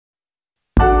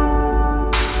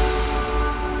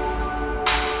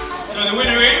the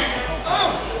winner is...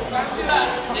 Oh, fancy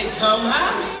that. It's Home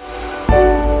House.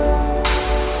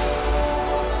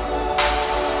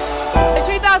 The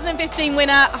 2015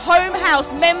 winner, Home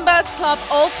House Members Club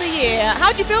of the Year.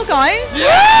 How do you feel, guys? Yeah!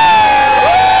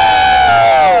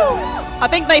 I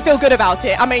think they feel good about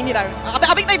it. I mean, you know,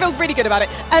 I think they feel really good about it.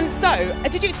 So,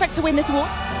 did you expect to win this award?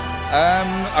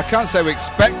 I can't say we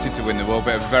expected to win the award,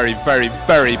 but I'm very, very,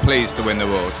 very pleased to win the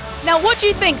award. Now, what do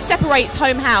you think separates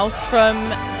Home House from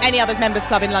any other members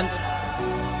club in London?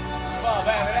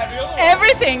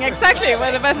 Everything, exactly.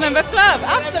 We're the best members club.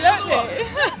 Absolutely.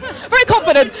 Very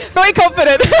confident, very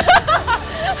confident.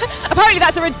 Apparently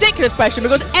that's a ridiculous question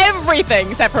because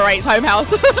everything separates Home House.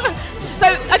 So,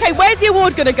 okay, where's the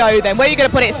award going to go then? Where are you going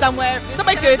to put it? Somewhere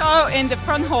good? So in the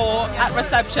front hall at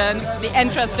reception, the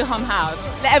entrance to Home House.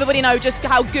 Let everybody know just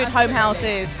how good Home House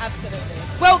is. Absolutely.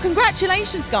 Well,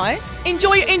 congratulations, guys.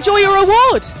 Enjoy your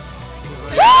award.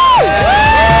 Woo!